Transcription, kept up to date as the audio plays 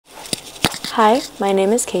Hi, my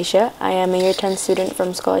name is Keisha. I am a Year 10 student from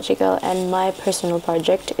Sekolah Cikal, and my personal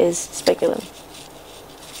project is Speculum.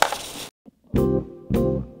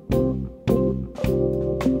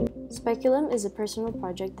 Speculum is a personal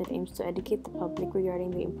project that aims to educate the public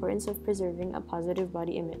regarding the importance of preserving a positive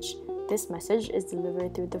body image. This message is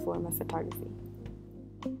delivered through the form of photography.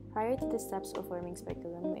 Prior to the steps of forming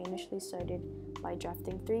Speculum, we initially started by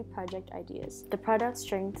drafting 3 project ideas: the product,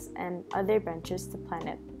 strengths, and other branches to plan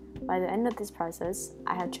it. By the end of this process,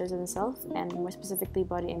 I had chosen self, and more specifically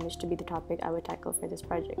body image, to be the topic I would tackle for this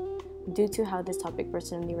project, due to how this topic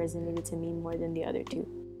personally resonated to me more than the other 2.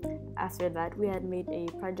 After that, we had made a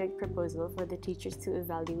project proposal for the teachers to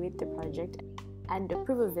evaluate the project and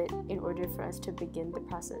approve of it in order for us to begin the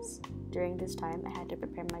process. During this time, I had to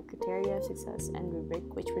prepare my criteria of success and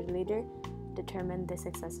rubric, which would later determine the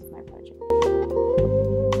success of my project.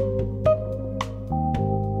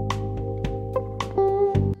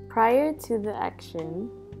 Prior to the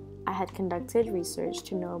action, I had conducted research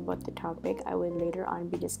to know about the topic I would later on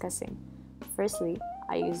be discussing. Firstly,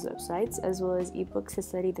 I used websites as well as ebooks to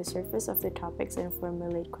study the surface of the topics and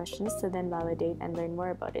formulate questions to then validate and learn more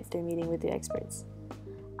about it through meeting with the experts.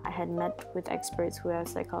 I had met with experts who have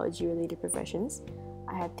psychology-related professions.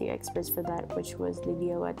 I had 3 experts for that, which was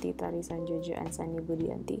Lidiawati, Tarisan Jojo, and Sani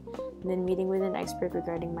Budianti. Then meeting with an expert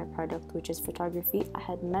regarding my product, which is photography, I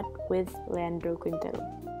had met with Leandro Quintero.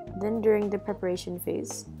 Then during the preparation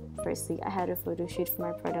phase, firstly, I had a photo shoot for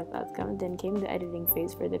my product outcome, then came the editing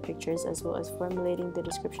phase for the pictures as well as formulating the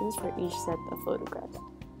descriptions for each set of photographs.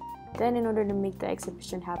 Then in order to make the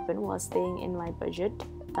exhibition happen while staying in my budget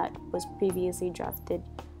that was previously drafted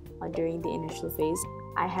during the initial phase,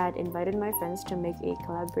 I had invited my friends to make a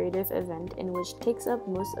collaborative event in which takes up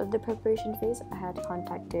most of the preparation phase. I had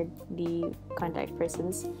contacted the contact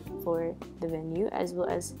persons for the venue as well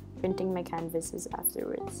as printing my canvases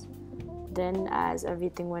afterwards. Then, as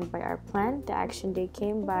everything went by our plan, the action day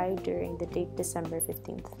came by during the date December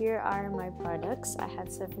 15th. Here are my products. I had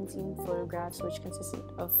 17 photographs which consisted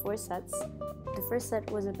of 4 sets. The first set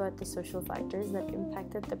was about the social factors that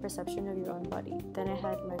impacted the perception of your own body. Then I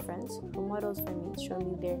had my friends who modeled for me show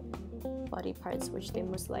me their body parts which they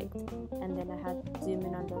most liked, and then I had zoom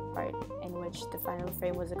in on that part in which the final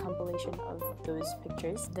frame was a compilation of those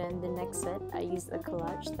pictures. Then the next set, I used a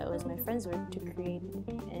collage that was my friend's work to create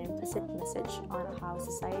an implicit message on how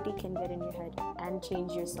society can get in your head and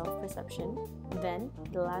change your self-perception. Then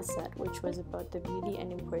the last set, which was about the beauty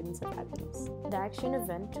and importance of happiness. The action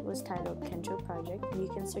event was titled Kensho Project. You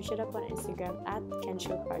can search it up on Instagram at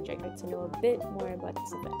Kensho Project to know a bit more about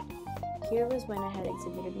this event. Here was when I had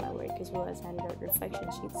exhibited my work as well as handed out reflection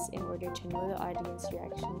sheets in order to know the audience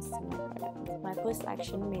reactions to my product. My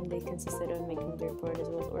post-action mainly consisted of making the report as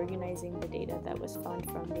well as organizing the data that was found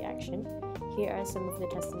from the action. Here are some of the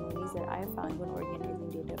testimonies that I found when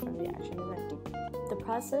organizing data from the action event. The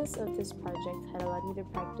process of this project had allowed me to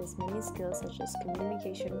practice many skills such as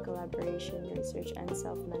communication, collaboration, research, and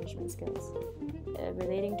self-management skills.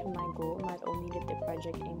 Relating to my goal, not only did the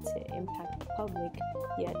project aim to impact the public,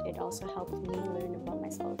 yet it also helped me learn about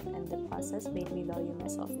myself, and the process made me value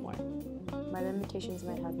myself more. My limitations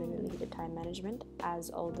might have been related to time management,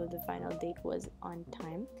 as although the final date was on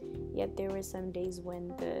time, yet there were some days when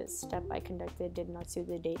the step I conducted did not suit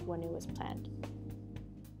the date when it was planned.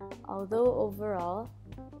 Although overall,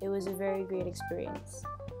 it was a very great experience.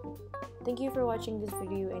 Thank you for watching this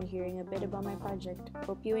video and hearing a bit about my project.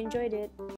 Hope you enjoyed it!